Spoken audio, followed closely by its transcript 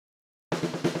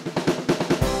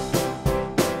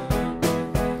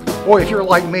Boy, if you're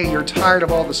like me, you're tired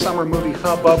of all the summer movie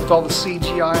hubbub with all the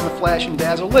CGI and the flash and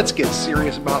dazzle. Let's get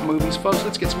serious about movies, folks.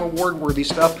 Let's get some award-worthy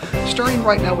stuff. Starting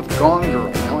right now with Gone Girl,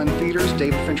 now in theaters.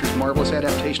 David Fincher's marvelous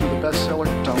adaptation of the bestseller.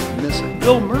 Don't miss it.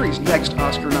 Bill Murray's next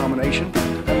Oscar nomination,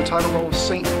 and the title role of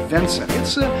St. Vincent.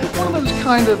 It's one of those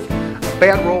kind of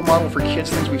bad role model for kids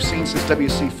things we've seen since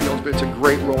W.C. Fields, but it's a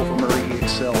great role for Murray. He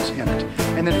excels in it.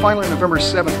 And then finally, on November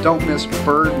 7th, don't miss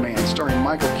Birdman, starring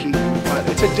Michael Keaton.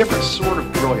 It's a different sort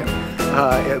of brilliant,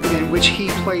 in which he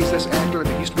plays this actor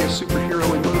that used to be a superhero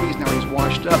in movies. Now he's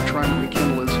washed up, trying to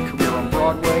rekindle his career on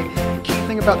Broadway. The key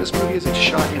thing about this movie is it's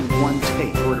shot in one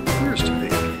take, or it appears to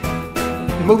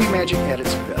be. Movie magic at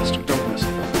its best. Don't